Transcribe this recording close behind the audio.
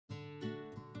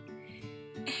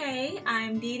Hey,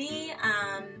 I'm Dee Dee.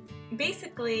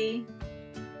 Basically,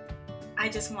 I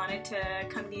just wanted to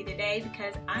come to you today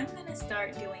because I'm going to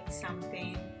start doing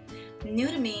something new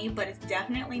to me, but it's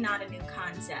definitely not a new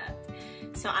concept.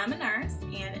 So I'm a nurse,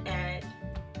 and at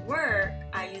work,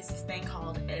 I use this thing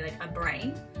called a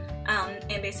brain.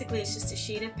 And basically, it's just a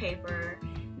sheet of paper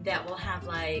that will have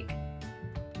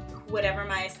whatever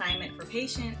my assignment for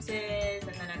patients is,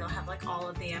 and then it'll have all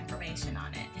of the information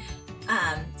on it.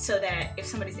 So that if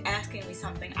somebody's asking me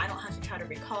something, I don't have to try to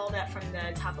recall that from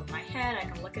the top of my head. I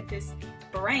can look at this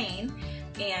brain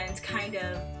and kind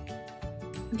of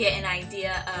get an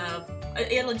idea of,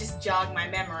 it'll just jog my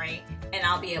memory and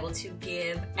I'll be able to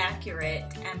give accurate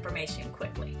information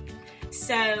quickly.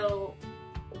 So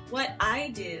what I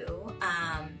do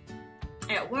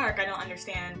at work, I don't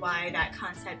understand why that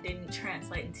concept didn't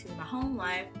translate into my home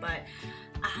life, but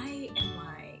I am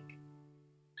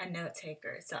a note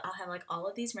taker. So I'll have all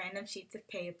of these random sheets of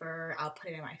paper. I'll put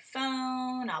it in my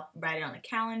phone. I'll write it on the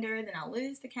calendar. Then I'll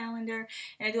lose the calendar.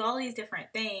 And I do all these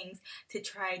different things to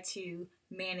try to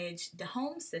manage the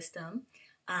home system.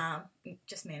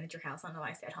 Just manage your house. I don't know why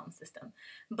I said home system.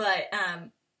 But,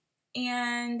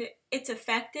 and it's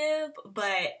effective,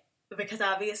 but because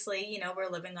obviously, we're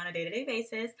living on a day-to-day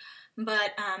basis, but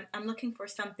I'm looking for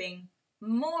something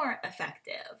more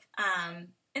effective.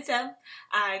 And so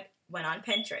I went on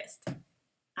Pinterest.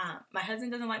 My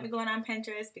husband doesn't like me going on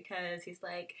Pinterest because he's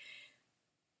like,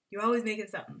 you're always making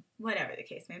something, whatever the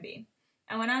case may be.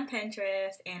 I went on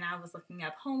Pinterest and I was looking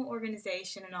up home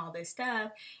organization and all this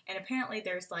stuff, and apparently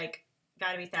there's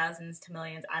gotta be thousands to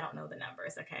millions, I don't know the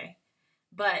numbers, okay?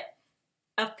 But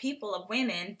of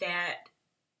women that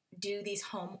do these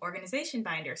home organization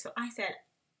binders. So I said,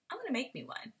 I'm gonna make me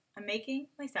one. I'm making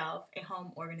myself a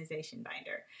home organization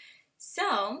binder.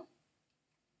 So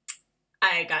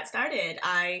I got started.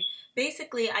 I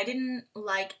didn't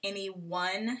like any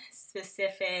one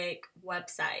specific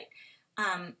website.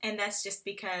 And that's just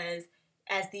because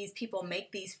as these people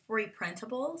make these free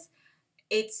printables,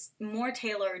 it's more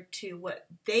tailored to what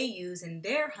they use in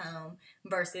their home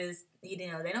versus,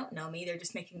 they don't know me. They're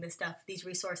just making these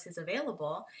resources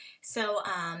available. So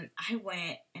I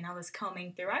went and I was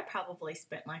combing through. I probably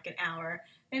spent an hour,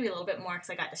 maybe a little bit more because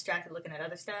I got distracted looking at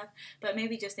other stuff, but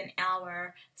maybe just an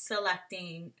hour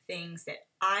selecting things that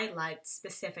I liked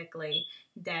specifically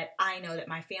that I know that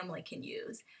my family can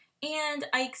use. And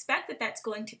I expect that that's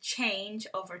going to change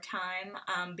over time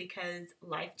because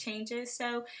life changes.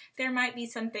 So there might be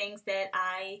some things that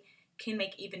I can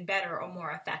make even better or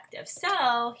more effective.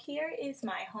 So here is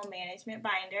my home management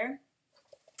binder.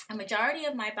 A majority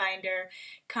of my binder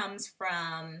comes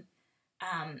from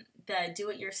the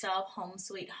Do-It-Yourself Home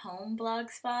Sweet Home blog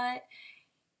spot.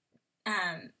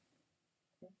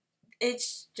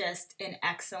 It's just an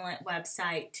excellent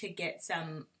website to get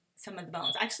some of the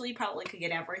bones. Actually, you probably could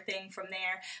get everything from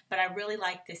there, but I really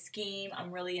like the scheme.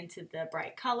 I'm really into the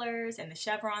bright colors and the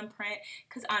chevron print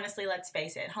because honestly, let's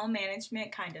face it, home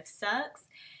management kind of sucks,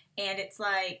 and it's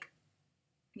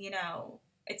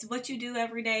it's what you do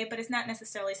every day, but it's not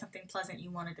necessarily something pleasant you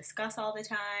want to discuss all the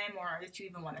time or that you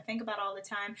even want to think about all the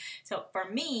time. So for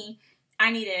me,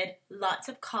 I needed lots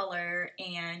of color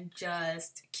and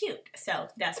just cute. So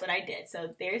that's what I did.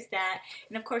 So there's that.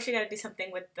 And of course, you got to do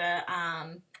something with the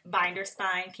binder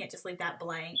spine. Can't just leave that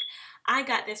blank. I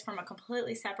got this from a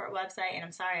completely separate website, and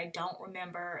I'm sorry I don't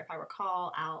remember. If I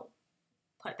recall, I'll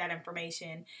put that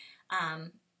information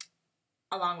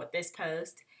along with this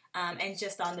post. And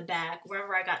just on the back,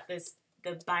 wherever I got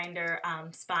the binder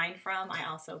spine from, I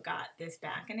also got this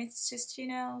back. And it's just,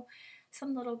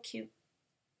 some little cute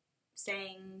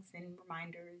sayings and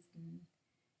reminders and,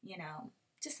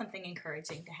 just something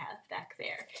encouraging to have back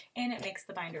there. And it makes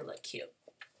the binder look cute.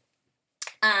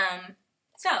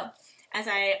 So as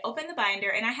I open the binder,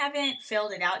 and I haven't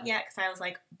filled it out yet because I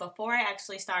was before I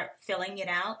actually start filling it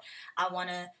out, I want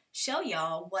to show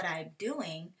y'all what I'm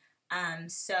doing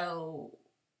so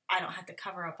I don't have to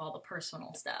cover up all the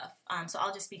personal stuff. So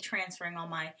I'll just be transferring all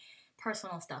my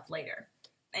personal stuff later.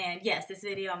 And yes, this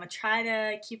video, I'm going to try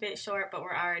to keep it short, but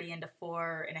we're already into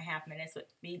 4.5 minutes with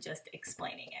me just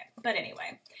explaining it. But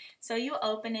anyway, so you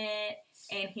open it,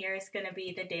 and here's going to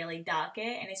be the daily docket,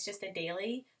 and it's just a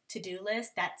daily to-do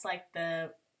list. That's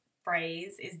the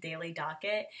phrase is daily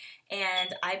docket.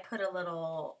 And I put a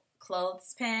little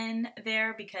clothespin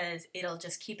there because it'll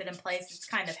just keep it in place. It's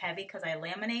kind of heavy because I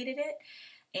laminated it,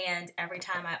 and every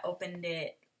time I opened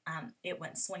it, it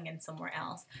went swinging somewhere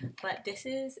else. But this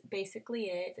is basically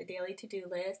it. It's a daily to-do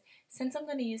list. Since I'm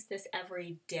going to use this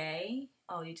every day,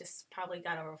 you just probably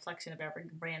got a reflection of every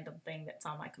random thing that's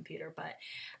on my computer. But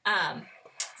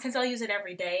since I'll use it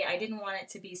every day, I didn't want it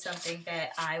to be something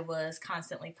that I was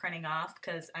constantly printing off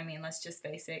because, I mean, let's just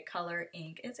face it, colored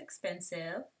ink is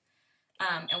expensive.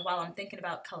 And while I'm thinking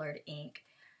about colored ink,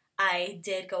 I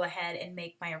did go ahead and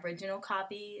make my original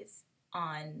copies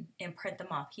and print them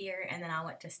off here, and then I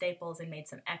went to Staples and made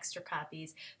some extra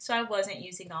copies, so I wasn't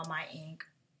using all my ink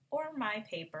or my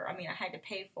paper. I mean, I had to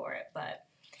pay for it, but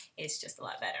it's just a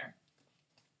lot better.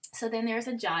 So then there's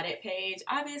a jotted page.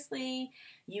 Obviously,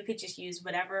 you could just use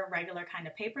whatever regular kind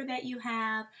of paper that you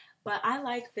have, but I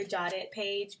like the jotted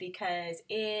page because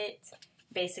it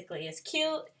basically is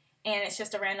cute, and it's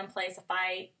just a random place. If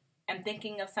I am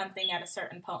thinking of something at a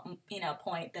certain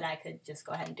point that I could just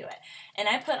go ahead and do it. And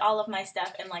I put all of my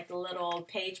stuff in like the little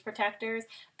page protectors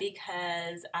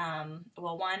because,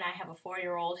 well, one, I have a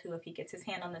 4-year-old who, if he gets his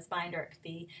hand on this binder, it could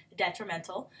be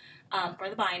detrimental for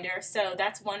the binder. So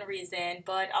that's one reason,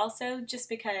 but also just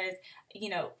because, you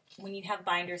know, when you have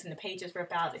binders and the pages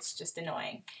rip out, it's just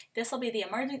annoying. This will be the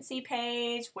emergency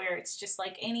page where it's just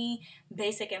like any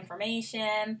basic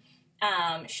information.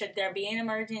 Should there be an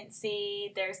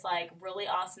emergency, there's like really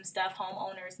awesome stuff,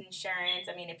 homeowners insurance.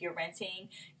 I mean, if you're renting,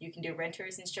 you can do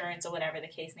renter's insurance or whatever the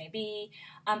case may be.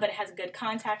 But it has good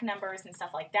contact numbers and stuff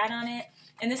like that on it.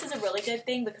 And this is a really good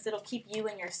thing because it'll keep you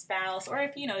and your spouse, or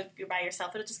if, you know, if you're by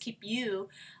yourself, it'll just keep you,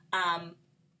 I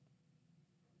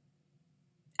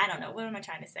don't know, what am I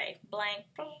trying to say? Blank.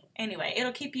 Anyway,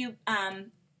 it'll keep you,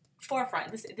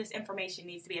 forefront. This information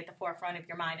needs to be at the forefront of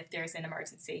your mind if there's an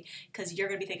emergency, because you're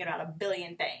going to be thinking about a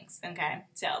billion things. Okay,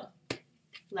 so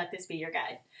let this be your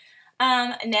guide.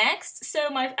 Next, so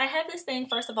I have this thing,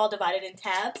 first of all, divided in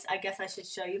tabs. I guess I should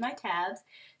show you my tabs.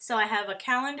 So I have a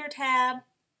calendar tab,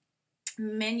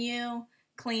 menu,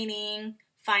 cleaning,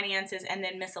 finances, and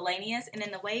then miscellaneous. And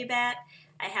in the way back,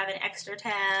 I have an extra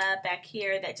tab back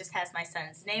here that just has my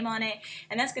son's name on it,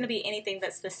 and that's going to be anything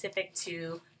that's specific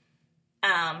to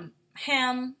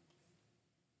him,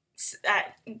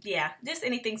 yeah, just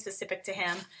anything specific to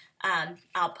him,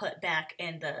 I'll put back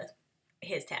in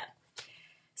his tab.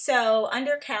 So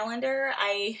under calendar,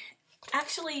 I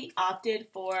actually opted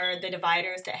for the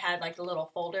dividers that had like the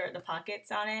little folder, the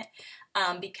pockets on it,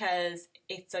 because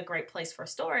it's a great place for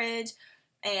storage,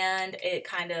 and it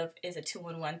kind of is a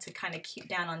 2-in-1 to kind of keep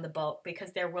down on the bulk,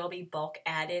 because there will be bulk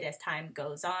added as time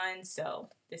goes on. So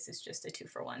this is just a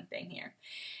 2-for-1 thing here.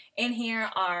 In here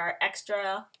are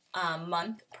extra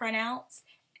month printouts,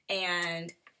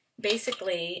 and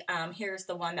basically here's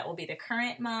the one that will be the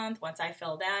current month once I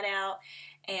fill that out,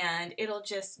 and it'll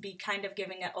just be kind of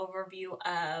giving an overview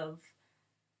of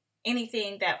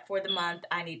anything that for the month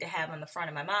I need to have on the front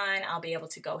of my mind. I'll be able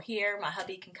to go here. My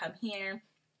hubby can come here.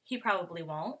 He probably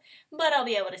won't, but I'll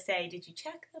be able to say, did you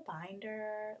check the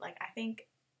binder? Like, I think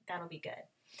that'll be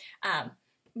good.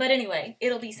 But anyway,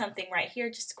 it'll be something right here,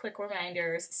 just quick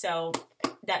reminders. So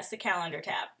that's the calendar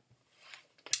tab.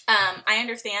 I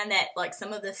understand that like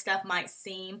some of this stuff might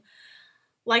seem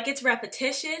like it's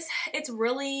repetitious.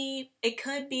 It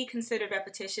could be considered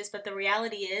repetitious, but the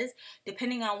reality is,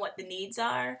 depending on what the needs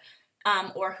are,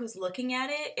 or who's looking at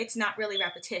it, it's not really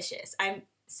repetitious. I'm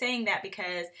saying that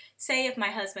because, say if my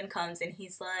husband comes and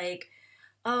he's like,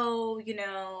 oh, you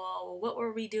know, what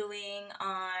were we doing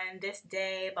on this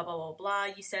day, blah, blah, blah, blah,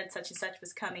 you said such and such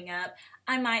was coming up.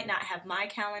 I might not have my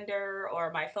calendar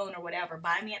or my phone or whatever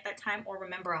by me at that time, or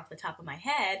remember off the top of my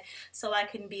head, so I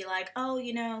can be like, oh,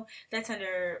 you know, that's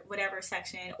under whatever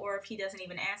section, or if he doesn't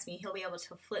even ask me, he'll be able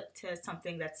to flip to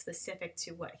something that's specific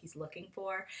to what he's looking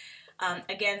for.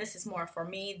 Again, this is more for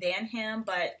me than him,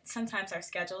 but sometimes our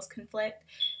schedules conflict,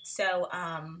 so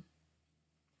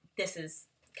this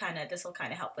will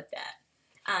kind of help with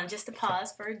that. Just to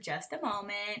pause for just a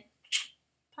moment.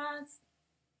 Pause.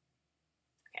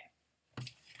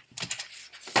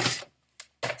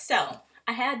 Okay. So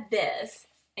I had this,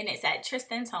 and it's at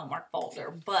Tristan's homework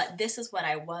folder, but this is what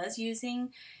I was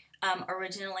using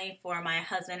originally for my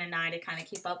husband and I to kind of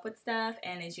keep up with stuff.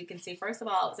 And as you can see, first of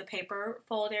all, it was a paper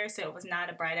folder, so it was not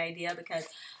a bright idea because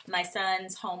my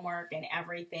son's homework and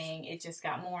everything, it just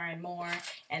got more and more,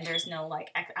 and there's no, like,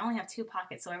 I only have 2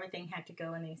 pockets, so everything had to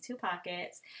go in these 2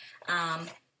 pockets. And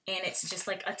it's just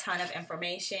like a ton of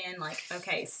information, like,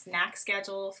 okay, snack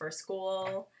schedule for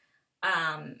school,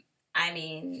 I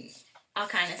mean, all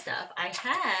kind of stuff. I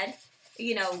had,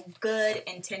 you know, good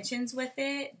intentions with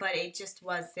it, but it just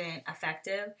wasn't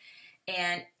effective,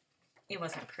 and it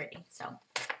wasn't pretty. So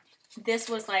this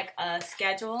was like a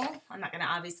schedule. I'm not going to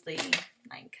obviously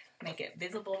like make it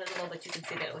visible, but you can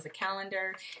see that it was a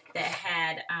calendar that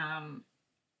had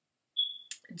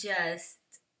just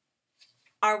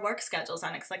our work schedules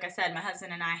on it. 'Cause like I said, my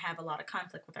husband and I have a lot of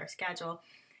conflict with our schedule,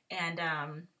 and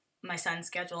my son's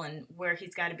schedule and where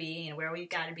he's got to be and where we've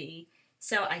got to be.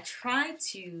 So I tried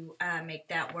to make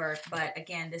that work, but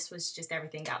again, this was just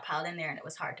everything got piled in there and it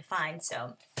was hard to find.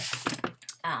 So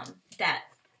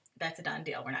that's a done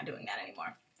deal. We're not doing that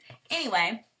anymore.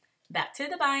 Anyway, back to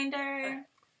the binder.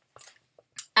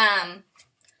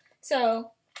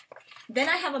 So then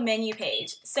I have a menu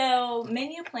page. So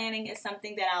menu planning is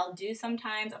something that I'll do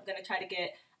sometimes. I'm going to try to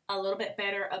get a little bit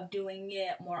better of doing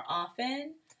it more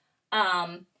often,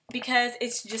 because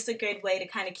it's just a good way to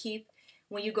kind of keep,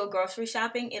 when you go grocery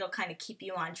shopping, it'll kind of keep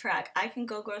you on track. I can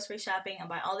go grocery shopping and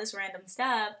buy all this random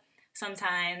stuff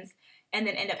sometimes and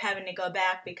then end up having to go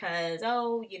back because,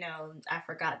 oh, you know, I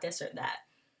forgot this or that.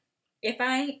 If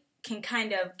I can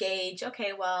kind of gauge,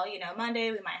 okay, well, you know,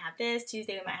 Monday we might have this,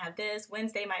 Tuesday we might have this,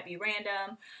 Wednesday might be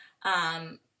random,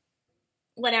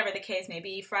 whatever the case may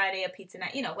be, Friday a pizza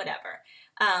night, you know, whatever.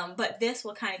 But this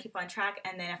will kind of keep on track,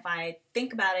 and then if I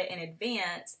think about it in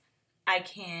advance, I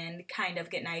can kind of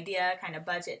get an idea, kind of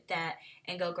budget that,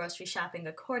 and go grocery shopping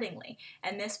accordingly.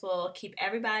 And this will keep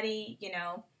everybody, you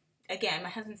know, again, my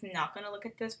husband's not going to look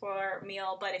at this for a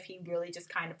meal, but if he really just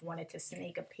kind of wanted to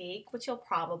sneak a peek, which he'll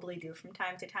probably do from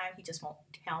time to time, he just won't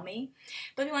tell me.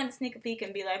 But if he wanted to sneak a peek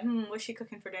and be like, what's she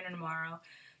cooking for dinner tomorrow?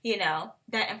 You know,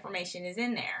 that information is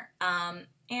in there.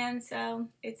 And so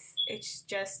it's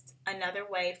just another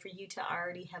way for you to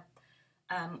already have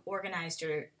organized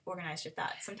your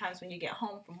thoughts. Sometimes when you get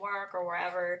home from work or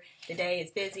wherever, the day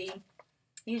is busy,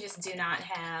 you just do not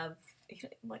have,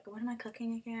 like, what am I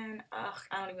cooking again? Ugh,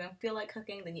 I don't even feel like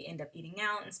cooking. Then you end up eating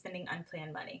out and spending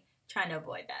unplanned money. Trying to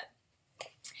avoid that.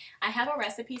 I have a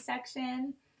recipe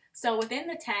section. So within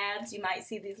the tabs, you might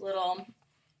see these little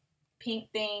pink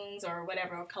things or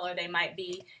whatever color they might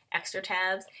be, extra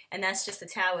tabs. And that's just a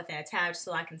tab within a tab,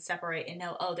 so I can separate and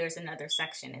know, oh, there's another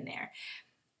section in there.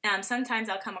 Sometimes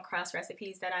I'll come across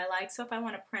recipes that I like, so if I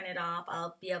want to print it off,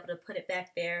 I'll be able to put it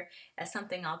back there as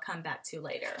something I'll come back to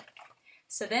later.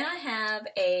 So then I have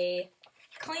a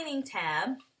cleaning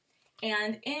tab,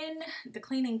 and in the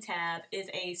cleaning tab is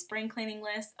a spring cleaning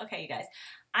list. Okay, you guys,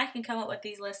 I can come up with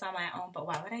these lists on my own, but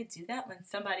why would I do that when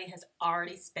somebody has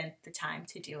already spent the time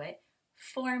to do it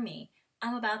for me?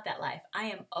 I'm about that life. I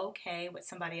am okay with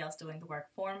somebody else doing the work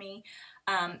for me.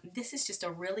 This is just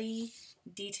a really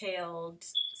detailed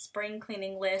spring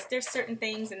cleaning list. There's certain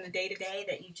things in the day-to-day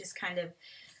that you just kind of,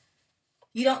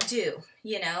 you don't do,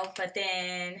 you know, but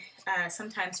then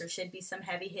sometimes there should be some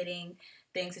heavy-hitting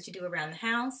things that you do around the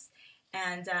house,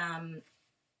 and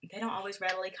they don't always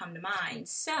readily come to mind.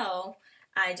 So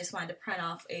I just wanted to print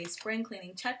off a spring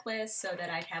cleaning checklist so that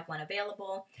I'd have one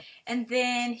available. And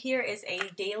then here is a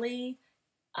daily,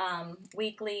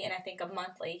 weekly, and I think a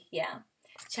monthly,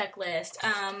 checklist,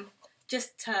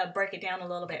 just to break it down a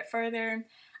little bit further.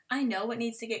 I know what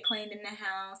needs to get cleaned in the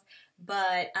house,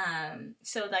 but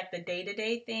so like the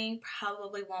day-to-day thing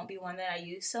probably won't be one that I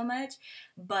use so much,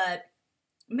 but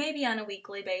maybe on a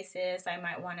weekly basis I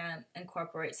might want to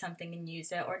incorporate something and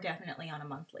use it, or definitely on a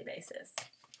monthly basis.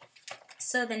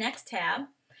 So the next tab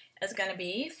is going to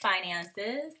be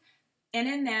finances, and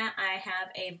in that I have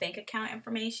a bank account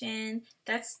information.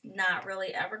 That's not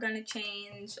really ever going to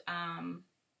change.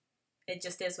 It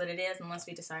just is what it is unless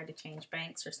we decide to change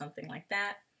banks or something like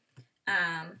that.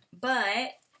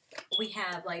 But we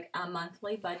have like a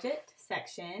monthly budget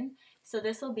section. So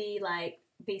this will be like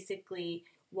basically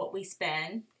what we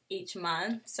spend each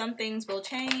month. Some things will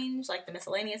change, like the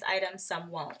miscellaneous items,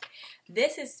 some won't.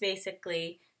 This is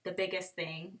basically the biggest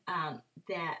thing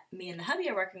that me and the hubby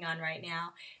are working on right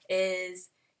now is,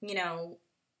 you know,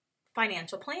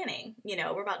 financial planning. You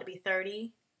know, we're about to be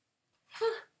 30.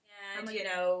 And, you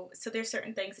know, so there's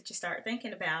certain things that you start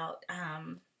thinking about.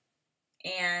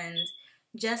 And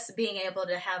just being able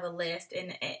to have a list,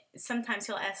 and sometimes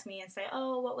he'll ask me and say,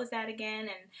 oh, what was that again?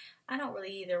 And I don't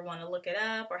really either want to look it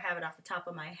up or have it off the top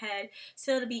of my head.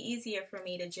 So it'll be easier for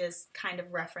me to just kind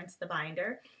of reference the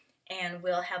binder, and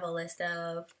we'll have a list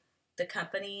of the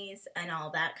companies and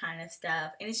all that kind of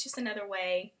stuff. And it's just another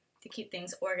way to keep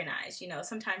things organized. You know,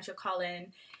 sometimes you'll call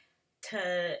in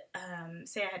to,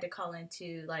 say I had to call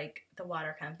into like the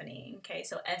water company. Okay,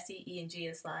 so SEE&G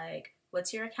is like,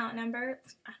 what's your account number?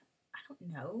 I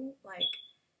don't know. Like,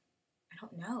 I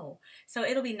don't know. So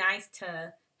it'll be nice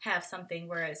to have something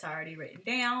where it's already written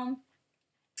down.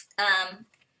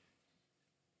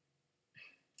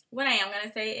 What I am going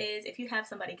to say is, if you have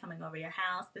somebody coming over your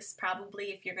house, this probably,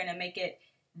 if you're going to make it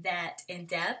that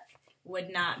in-depth, would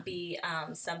not be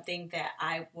something that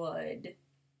I would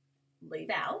leave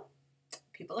out.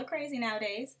 People are crazy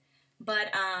nowadays.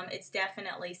 But it's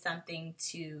definitely something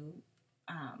to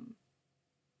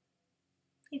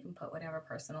You can put whatever,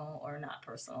 personal or not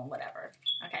personal, whatever.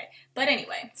 Okay, but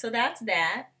anyway, so that's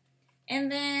that.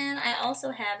 And then I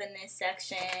also have in this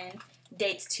section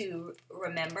dates to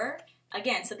remember.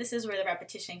 Again, so this is where the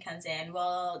repetition comes in.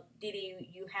 Well, Didi,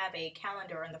 you have a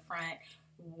calendar in the front.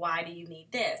 Why do you need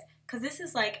this? Because this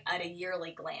is like at a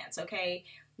yearly glance, okay?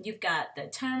 You've got the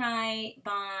termite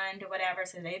bond or whatever,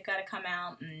 so they've got to come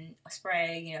out and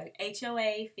spray, you know,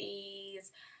 HOA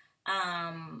fees.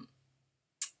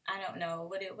 I don't know,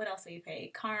 what else do you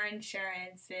pay? Car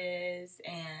insurances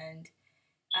and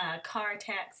car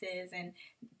taxes, and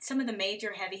some of the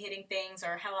major heavy hitting things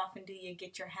are how often do you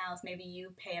get your house. Maybe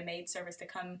you pay a maid service to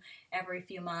come every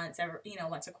few months,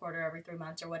 once a quarter, every 3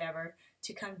 months or whatever,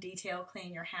 to come detail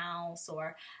clean your house.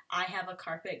 Or I have a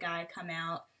carpet guy come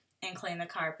out and clean the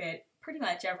carpet pretty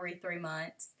much every 3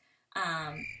 months.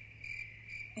 And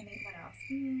what else?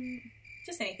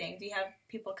 Just anything. Do you have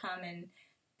people come and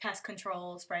pest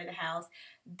control, spray the house?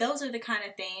 Those are the kind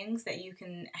of things that you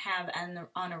can have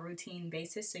on a routine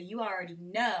basis. So you already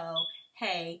know,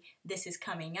 hey, this is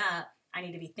coming up. I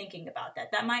need to be thinking about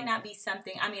that. That might not be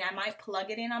something, I mean, I might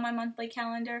plug it in on my monthly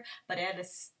calendar, but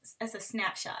as a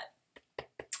snapshot,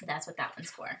 that's what that one's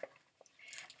for.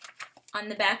 On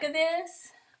the back of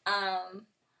this,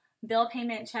 bill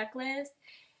payment checklist.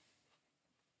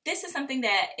 This is something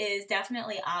that is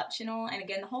definitely optional. And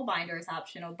again, the whole binder is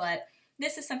optional, but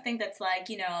this is something that's like,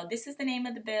 this is the name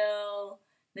of the bill.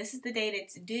 This is the date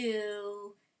it's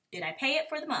due. Did I pay it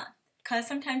for the month? Because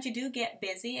sometimes you do get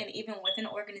busy, and even with an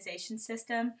organization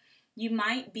system, you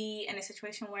might be in a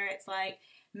situation where it's like,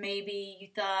 maybe you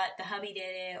thought the hubby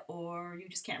did it, or you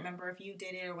just can't remember if you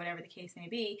did it, or whatever the case may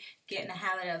be. Get in the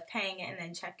habit of paying it and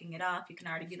then checking it off. You can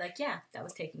already be like, yeah, that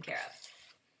was taken care of.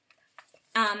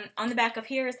 On the back of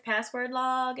here is the password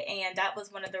log, and that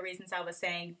was one of the reasons I was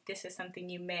saying this is something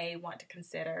you may want to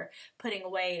consider putting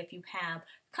away if you have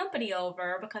company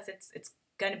over, because it's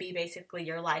going to be basically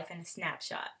your life in a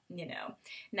snapshot, Now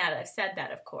that I've said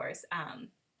that, of course,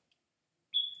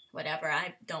 whatever,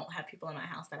 I don't have people in my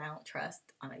house that I don't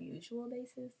trust on a usual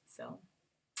basis, so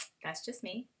that's just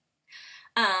me.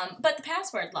 But the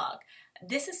password log,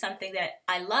 this is something that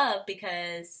I love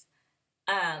because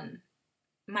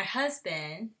my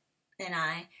husband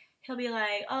and he'll be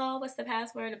like, oh, what's the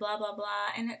password, blah, blah, blah.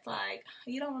 And it's like,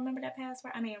 you don't remember that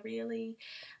password? I mean, really?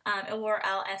 Or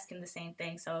I'll ask him the same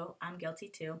thing, so I'm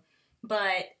guilty too.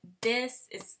 But this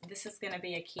is going to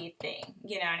be a key thing.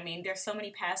 You know what I mean? There's so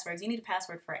many passwords. You need a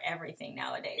password for everything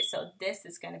nowadays. So this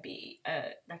is going to be,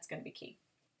 that's going to be key.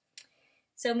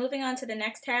 So moving on to the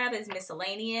next tab is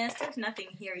miscellaneous. There's nothing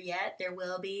here yet. There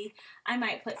will be. I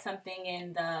might put something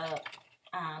in the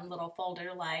little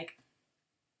folder, like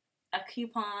a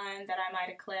coupon that I might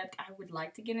have clipped. I would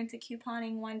like to get into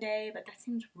couponing one day, but that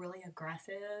seems really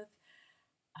aggressive.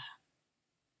 I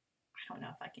don't know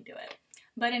if I can do it.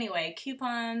 But anyway,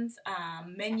 coupons,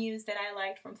 menus that I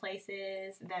liked from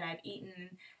places that I've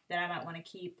eaten that I might want to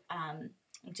keep,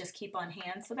 just keep on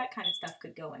hand. So that kind of stuff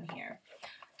could go in here.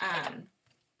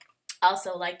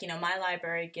 Also, like, my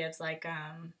library gives like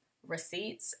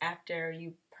receipts after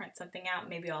you print something out.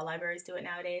 Maybe all libraries do it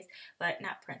nowadays, but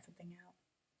not print something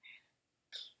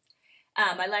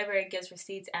out. My library gives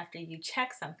receipts after you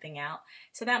check something out.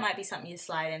 So that might be something you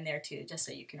slide in there too, just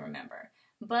so you can remember.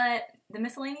 But the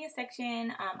miscellaneous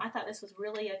section, I thought this was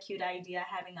really a cute idea,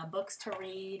 having a books to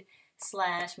read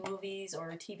 / movies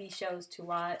or TV shows to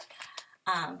watch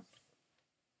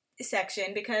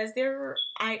section, because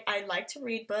I like to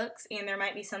read books, and there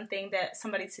might be something that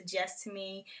somebody suggests to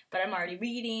me, but I'm already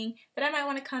reading, that I might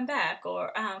want to come back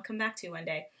to one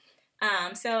day.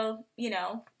 So,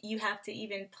 you have to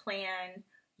even plan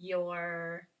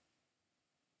your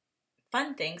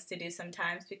fun things to do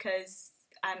sometimes, because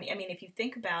I mean, if you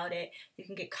think about it, you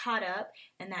can get caught up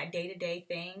in that day-to-day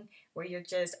thing where you're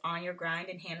just on your grind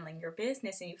and handling your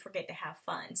business, and you forget to have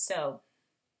fun. So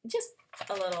just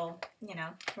a little,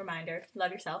 reminder,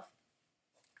 love yourself.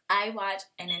 I watch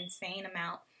an insane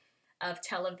amount of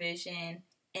television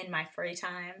in my free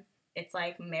time. It's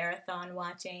like marathon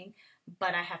watching,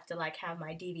 but I have to have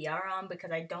my DVR on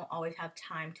because I don't always have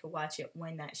time to watch it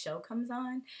when that show comes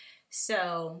on.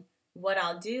 So what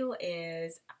I'll do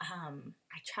is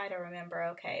I try to remember,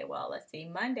 okay, well, let's see,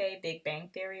 Monday, Big Bang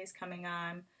Theory is coming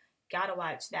on. Gotta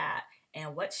watch that.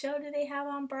 And what show do they have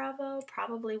on Bravo?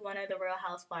 Probably one of the Real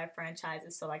Housewives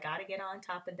franchises, so I gotta get on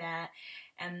top of that.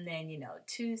 And then,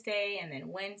 Tuesday and then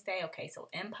Wednesday, okay, so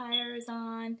Empire is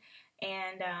on.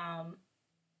 And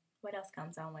what else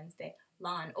comes on Wednesday?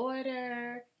 Law and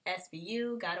Order,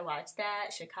 SVU, gotta watch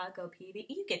that. Chicago PD,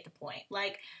 you get the point.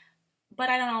 But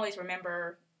I don't always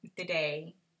remember the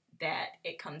day that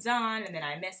it comes on, and then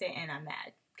I miss it and I'm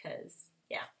mad. because,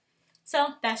 yeah. So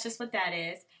that's just what that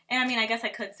is. And I mean, I guess I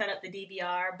could set up the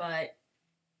DVR, but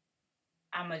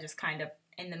I'm a just kind of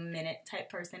in the minute type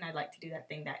person. I'd like to do that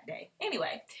thing that day.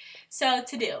 Anyway, so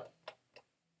to do.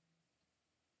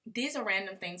 These are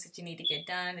random things that you need to get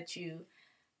done that you,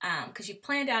 because you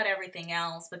planned out everything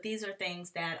else, but these are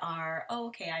things that are, oh,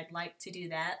 okay, I'd like to do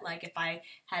that. Like if I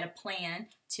had a plan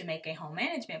to make a home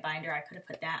management binder, I could have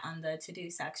put that on the to-do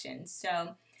section.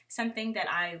 So something that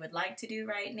I would like to do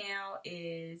right now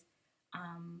is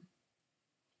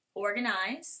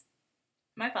organize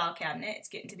my file cabinet. It's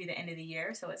getting to be the end of the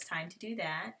year, so it's time to do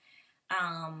that.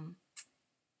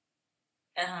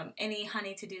 Any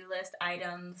honey to-do list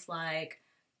items, like,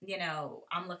 you know,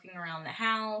 I'm looking around the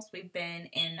house. We've been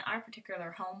in our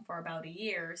particular home for about a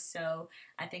year, so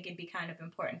I think it'd be kind of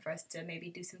important for us to maybe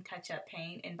do some touch-up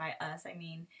paint. And by us, I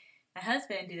mean my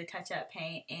husband do the touch-up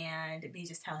paint, and we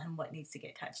just tell him what needs to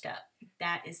get touched up.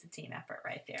 That is the team effort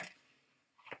right there.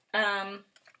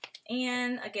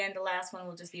 And again, the last one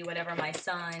will just be whatever my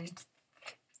son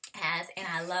has. And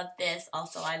I love this.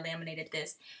 Also, I laminated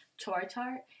this chore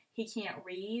chart. He can't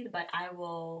read, but I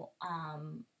will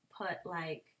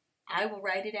I will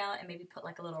write it out and maybe put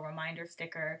like a little reminder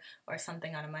sticker or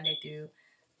something on a Monday through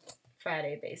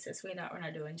Friday basis. We're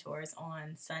not doing chores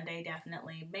on Sunday,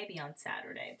 definitely. Maybe on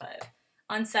Saturday, but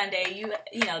on Sunday,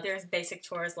 you know, there's basic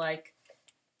chores like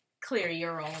clear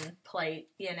your own plate,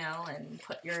 you know, and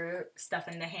put your stuff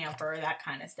in the hamper, that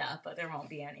kind of stuff. But there won't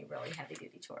be any really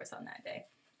heavy-duty chores on that day.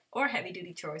 Or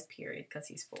heavy-duty chores, period, because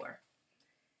he's 4.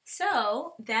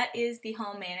 So that is the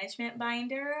home management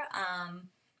binder.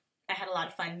 I had a lot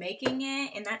of fun making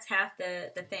it, and that's half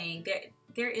the thing.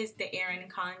 There is the Erin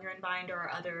Condren binder or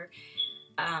other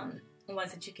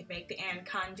ones that you could make. The Erin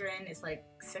Condren is like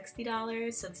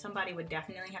 $60, so somebody would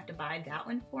definitely have to buy that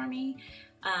one for me.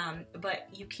 But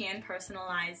you can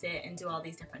personalize it and do all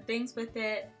these different things with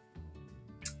it.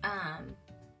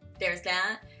 There's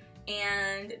that.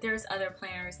 And there's other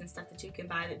planners and stuff that you can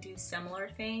buy that do similar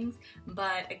things.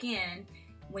 But again,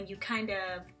 when you kind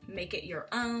of make it your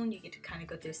own, you get to kind of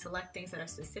go through select things that are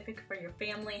specific for your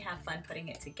family, have fun putting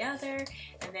it together,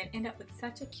 and then end up with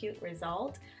such a cute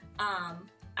result.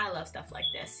 I love stuff like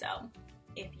this. So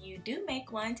if you do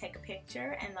make one, take a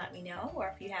picture and let me know.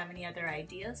 Or if you have any other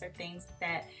ideas or things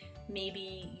that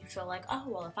maybe you feel like, oh,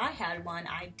 well, if I had one,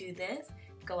 I'd do this,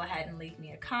 go ahead and leave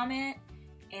me a comment.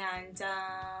 And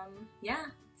yeah,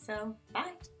 so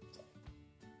bye.